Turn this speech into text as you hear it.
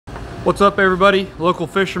What's up everybody, local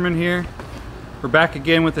fisherman here. We're back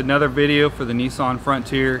again with another video for the Nissan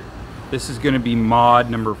Frontier. This is going to be mod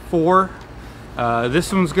number 4.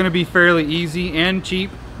 This one's going to be fairly easy and cheap,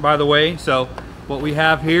 by the way. So what we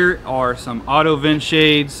have here are some auto vent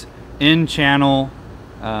shades, in-channel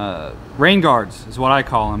rain guards is what I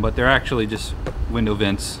call them, but they're actually just window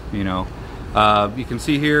vents, you know. You can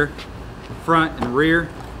see here front and rear.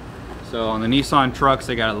 So on the Nissan trucks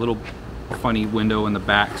they got a little funny window in the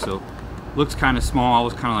back, so looks kind of small. I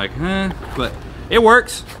was kind of like but it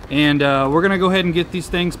works. And we're gonna go ahead and get these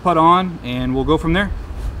things put on and we'll go from there.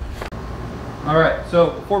 All right,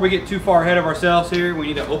 so before we get too far ahead of ourselves here, we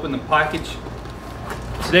need to open the package.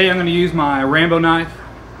 Today I'm going to use my Rambo knife.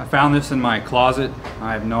 I found this in my closet.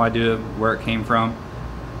 I have no idea where it came from,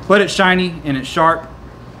 but it's shiny and it's sharp,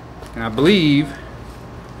 and I believe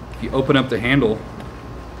if you open up the handle,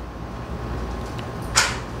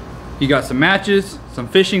 you got some matches, some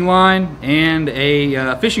fishing line, and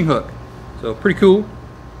a fishing hook. So pretty cool.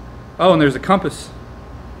 Oh, and there's a compass,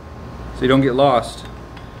 so you don't get lost.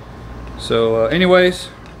 So anyways,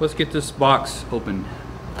 let's get this box open.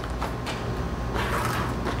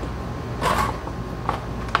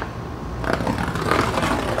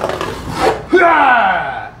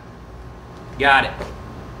 Got it.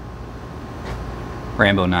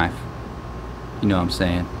 Rambo knife. You know what I'm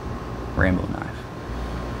saying? Rambo knife.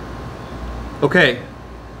 Okay,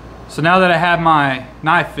 so now that I have my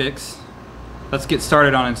knife fixed, let's get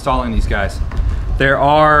started on installing these guys. There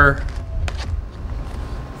are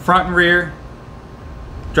front and rear,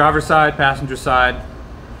 driver's side, passenger side.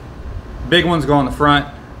 Big ones go on the front,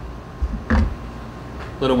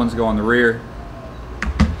 little ones go on the rear.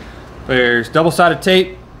 There's double-sided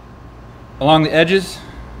tape along the edges.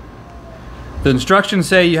 The instructions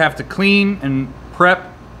say you have to clean and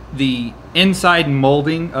prep the inside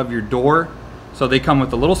molding of your door. So they come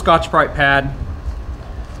with a little Scotch-Brite pad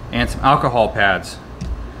and some alcohol pads.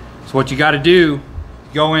 So what you got to do,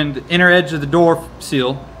 go in the inner edge of the door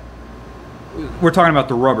seal. We're talking about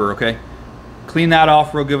the rubber, okay? Clean that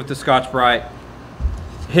off real good with the Scotch-Brite.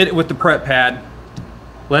 Hit it with the prep pad.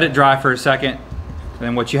 Let it dry for a second. And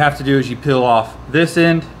then what you have to do is you peel off this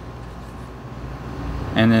end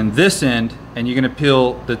and then this end, and you're going to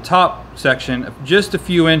peel the top section just a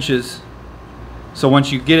few inches. So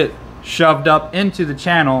once you get it shoved up into the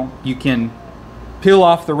channel, you can peel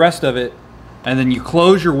off the rest of it, and then you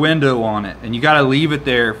close your window on it, and you got to leave it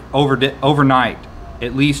there overnight,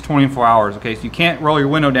 at least 24 hours. Okay, so you can't roll your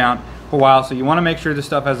window down for a while, so you want to make sure this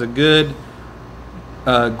stuff has a good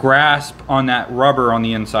grasp on that rubber on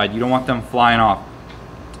the inside. You don't want them flying off.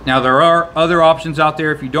 Now there are other options out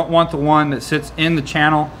there. If you don't want the one that sits in the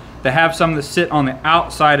channel, they have some that sit on the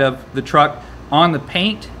outside of the truck on the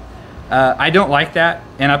paint. I don't like that,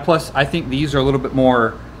 and plus I think these are a little bit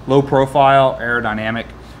more low profile, aerodynamic.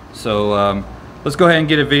 So let's go ahead and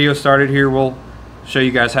get a video started here. We'll show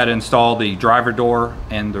you guys how to install the driver door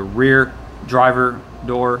and the rear driver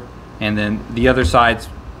door, and then the other sides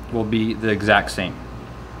will be the exact same.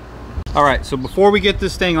 All right, so before we get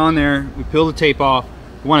this thing on there, we peel the tape off.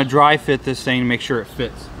 We want to dry fit this thing to make sure it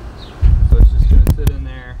fits. So it's just going to sit in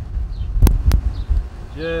there.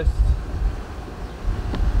 Just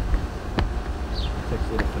takes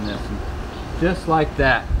a little finessing. Just like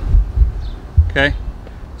that. Okay,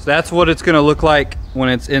 so that's what it's going to look like when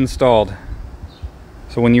it's installed.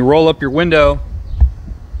 So when you roll up your window,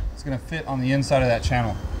 it's going to fit on the inside of that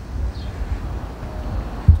channel.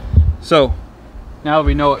 So now that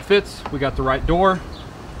we know it fits, we got the right door.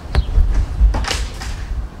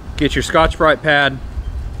 Get your Scotch-Brite pad,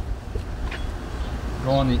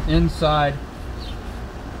 go on the inside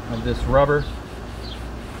of this rubber.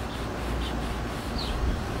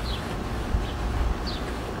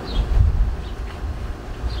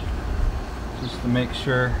 Just to make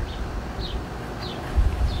sure.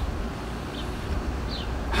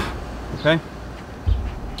 Okay.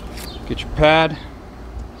 Get your pad.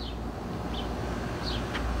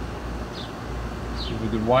 Give it a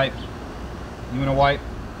good wipe. You want to wipe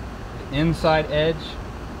the inside edge,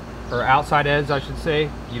 or outside edge I should say.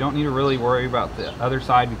 You don't need to really worry about the other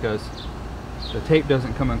side because the tape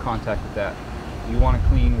doesn't come in contact with that. You want to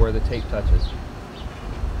clean where the tape touches.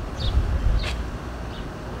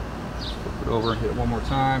 Flip it over and hit it one more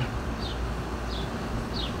time.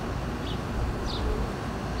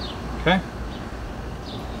 Okay.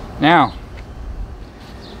 Now,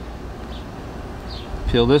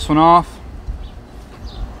 peel this one off.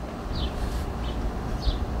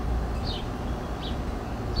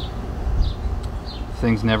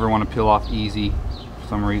 Things never want to peel off easy for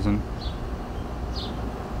some reason.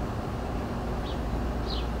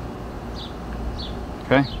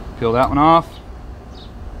 Okay, peel that one off.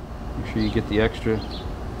 Make sure you get the extra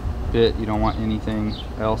bit. You don't want anything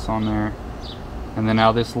else on there. And then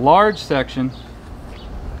now this large section,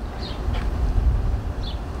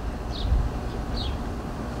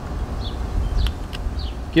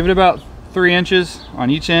 give it about 3 inches on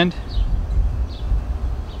each end.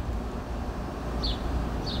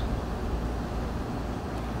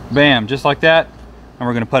 Bam, just like that. And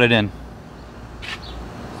we're gonna put it in.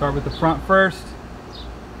 Start with the front first.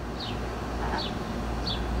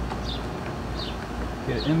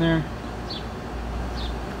 Get it in there.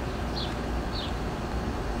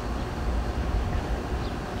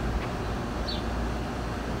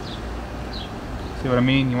 See what I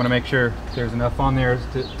mean? You want to make sure there's enough on there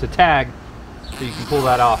to tag so you can pull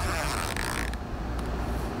that off.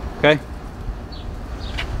 Okay?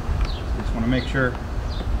 Just want to make sure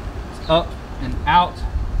it's up and out.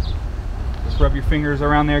 Just rub your fingers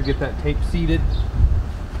around there, get that tape seated.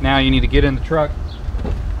 Now you need to get in the truck,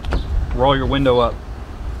 roll your window up.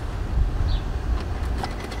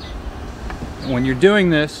 When you're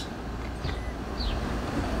doing this,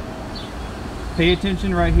 pay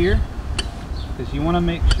attention right here, because you want to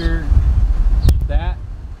make sure that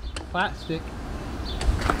plastic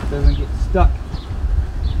doesn't get stuck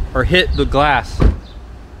or hit the glass.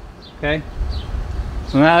 Okay,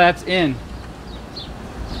 so now that's in.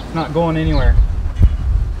 It's not going anywhere.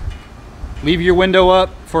 Leave your window up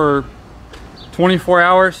for 24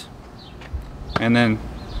 hours and then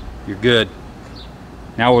you're good.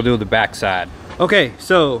 Now we'll do the back side. Okay,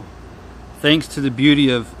 so thanks to the beauty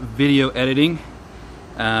of video editing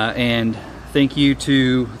and thank you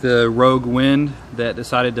to the rogue wind that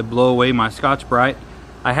decided to blow away my Scotch-Brite,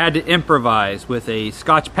 I had to improvise with a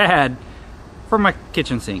Scotch pad for my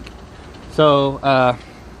kitchen sink. So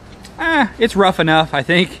it's rough enough, I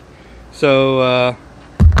think. So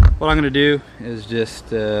what I'm gonna do is just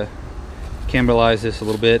candleize this a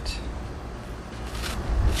little bit.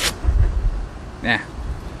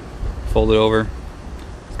 Fold it over.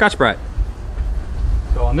 Scotch-Brite.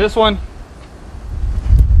 So on this one,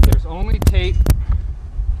 there's only tape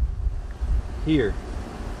here.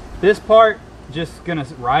 This part just gonna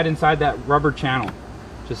ride inside that rubber channel,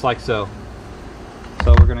 just like so.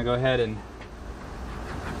 So we're gonna go ahead and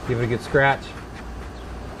give it a good scratch.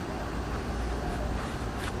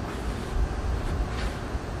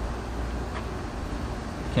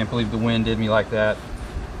 Can't believe the wind did me like that.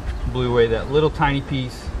 Blew away that little tiny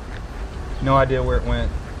piece. No idea where it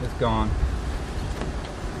went. It's gone.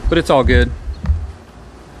 But it's all good.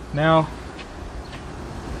 Now,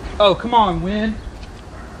 oh, come on, wind.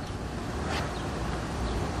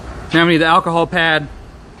 Now we need the alcohol pad.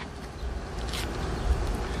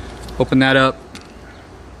 Open that up.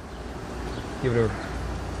 Give it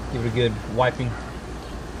a good wiping.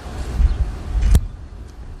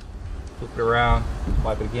 Flip it around,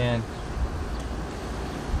 wipe it again.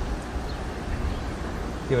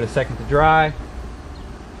 Give it a second to dry.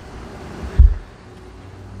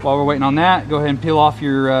 While we're waiting on that, go ahead and peel off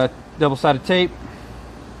your double-sided tape.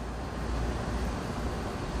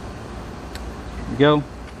 There we go.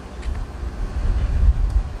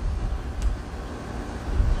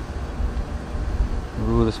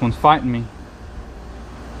 Ooh, this one's fighting me.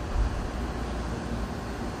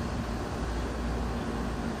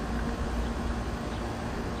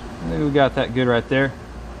 I think we got that good right there.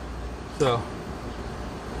 So,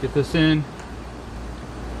 get this in.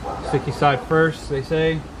 Sticky side first, they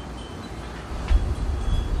say.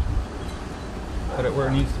 Put it where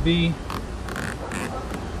it needs to be.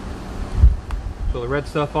 Peel the red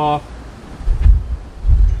stuff off.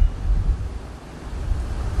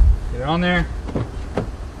 Get it on there.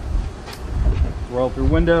 Roll through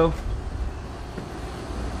window.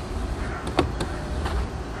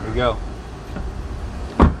 There we go.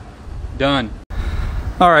 Done.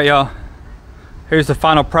 All right, y'all. Here's the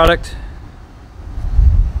final product.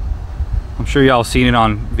 I'm sure y'all seen it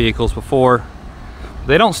on vehicles before.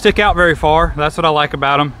 They don't stick out very far. That's what I like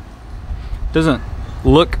about them. Doesn't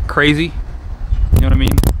look crazy. You know what I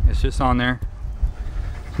mean? It's just on there.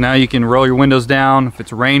 Now you can roll your windows down if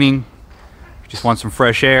it's raining. If you just want some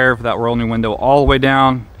fresh air without rolling your window all the way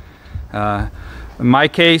down. In my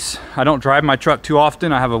case, I don't drive my truck too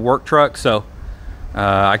often. I have a work truck, so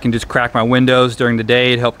I can just crack my windows during the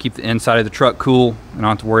day to help keep the inside of the truck cool. I don't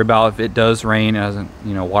have to worry about if it does rain, it doesn't,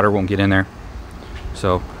 you know, water won't get in there.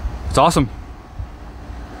 So it's awesome.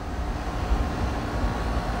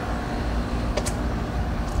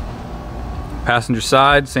 Passenger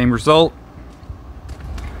side, same result.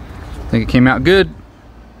 I think it came out good.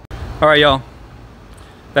 All right, y'all.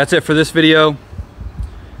 That's it for this video.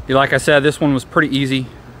 Like I said, this one was pretty easy,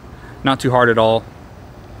 not too hard at all.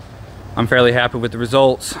 I'm fairly happy with the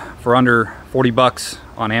results. For under 40 bucks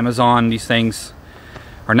on Amazon, these things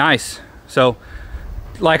are nice. So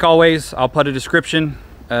like always, I'll put a description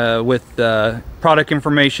with product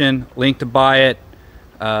information, link to buy it.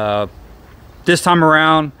 This time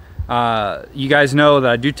around, you guys know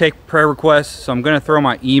that I do take prayer requests, so I'm going to throw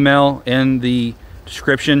my email in the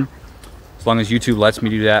description, as long as YouTube lets me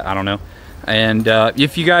do that. I don't know. And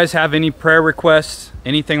if you guys have any prayer requests,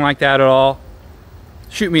 anything like that at all,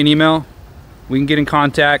 shoot me an email. We can get in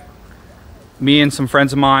contact. Me and some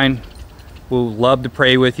friends of mine will love to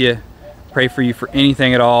pray with you, pray for you for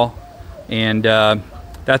anything at all. And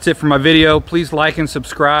that's it for my video. Please like and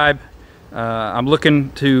subscribe. I'm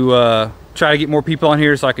looking to try to get more people on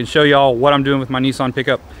here so I can show y'all what I'm doing with my Nissan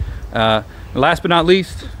pickup. Last but not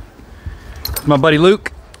least, my buddy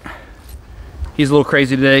Luke. He's a little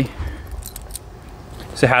crazy today.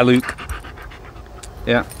 Say hi, Luke.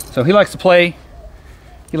 Yeah, so he likes to play.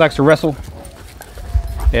 He likes to wrestle.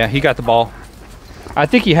 Yeah, he got the ball. I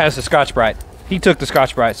think he has the Scotch-Brite. He took the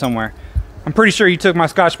Scotch-Brite somewhere. I'm pretty sure you took my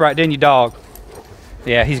Scotch-Brite, didn't you, dog?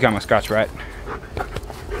 Yeah, he's got my Scotch-Brite.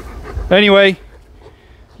 But anyway,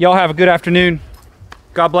 y'all have a good afternoon.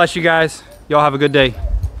 God bless you guys. Y'all have a good day.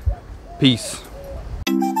 Peace.